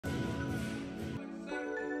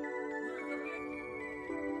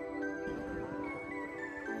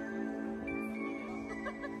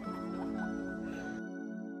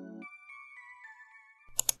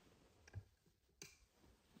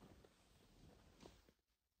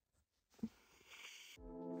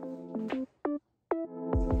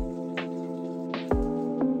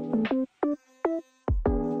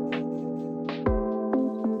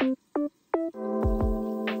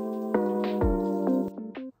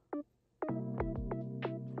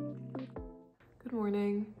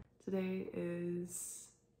Today is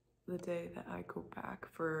the day that I go back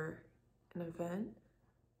for an event,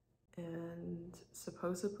 and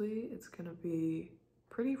supposedly it's gonna be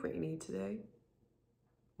pretty rainy today,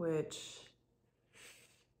 which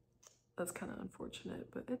that's kind of unfortunate,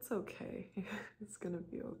 but it's okay. It's gonna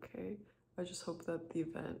be okay. I just hope that the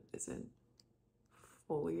event isn't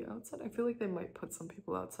fully outside. I feel like they might put some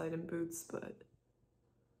people outside in boots, but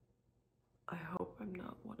I hope I'm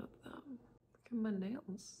not one of them. Look at my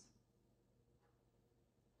nails.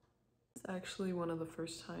 It's actually one of the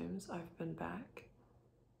first times I've been back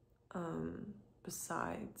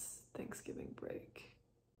besides Thanksgiving break.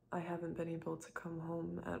 I haven't been able to come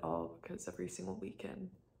home at all because every single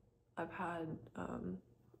weekend I've had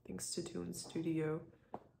things to do in studio.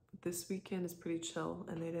 But this weekend is pretty chill,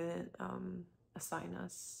 and they didn't assign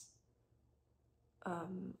us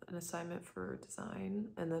an assignment for design,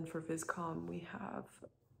 and then for VisCom we have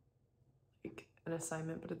like an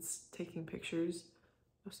assignment, but it's taking pictures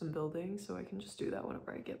of some buildings, so I can just do that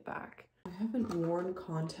whenever I get back. I haven't worn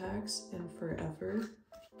contacts in forever,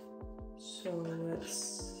 so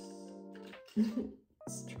let's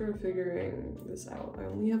try figuring this out. I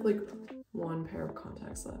only have like one pair of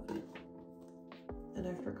contacts left, and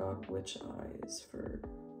I forgot which eyes for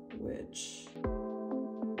which.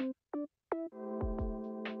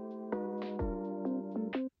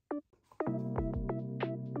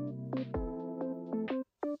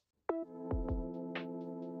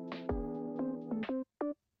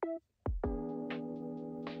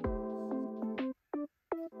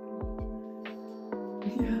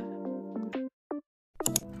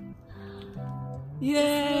 Yeah.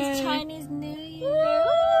 Miss Chinese New Year.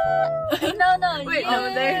 No. Wait,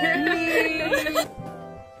 over there.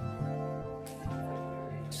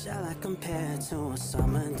 Shall I compare to a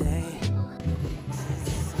summer day?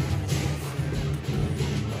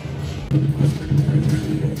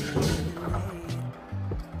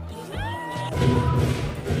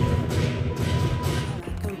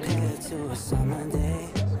 Compare to a summer day,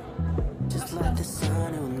 just like the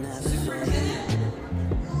sun, it will never fade.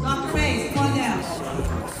 Dr. Mays, come on down.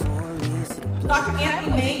 Dr.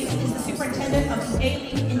 Anthony Mays is the superintendent of the Daly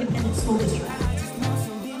Independent School District.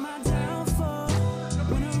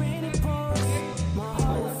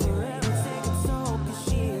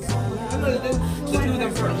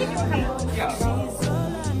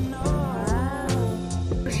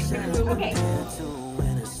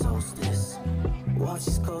 While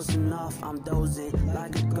she's coasting off, I'm dozing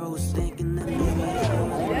like a ghost, thinking that maybe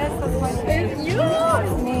Yes, that's my favorite. It's you.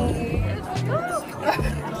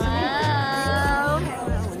 Wow.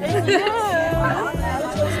 It's you.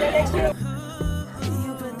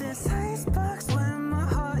 you put this icebox where my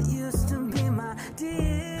heart used to be, my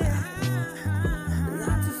dear.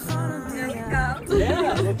 Not to follow the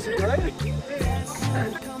Yeah, looks great.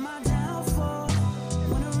 come on down for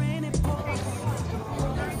when the rain it pours.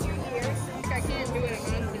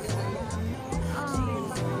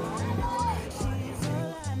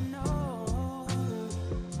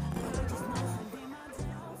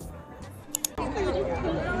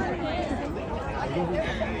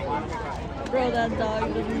 Bro, that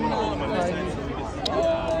dog does not like it.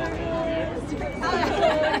 Oh,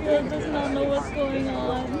 that does not know what's going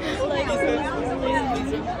on. It's like so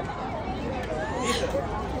lazy.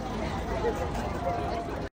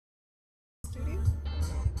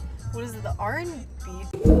 What is it? The R&B?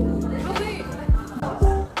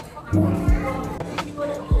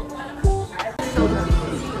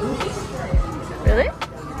 Really?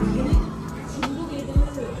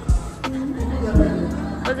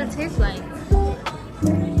 What does it taste like?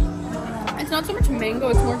 It's not so much mango,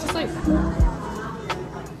 it's more just like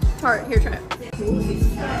tart. Here, try it.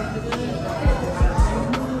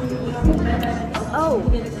 Oh,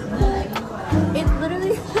 it's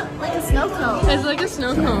literally like a snow cone. It's like a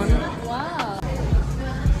snow cone. Wow.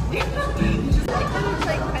 It kind of looks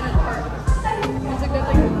like kind of tart. It's like that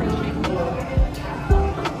like refreshing.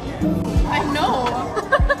 I know.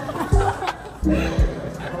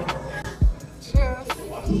 Cheers.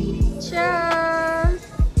 Cheers.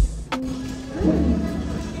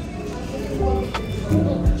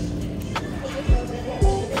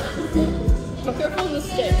 Be careful of the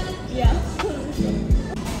stick. Yeah.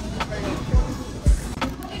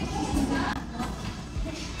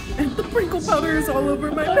 And the sprinkle powder is all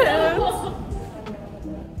over my pants.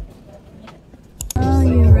 Oh,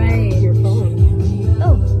 you're right. Your phone.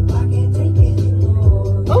 Oh.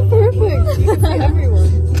 Oh, perfect. You can see everyone.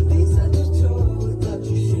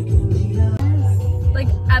 Like,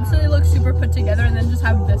 absolutely look super put together, and then just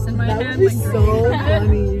have this in my hand. That would be like, so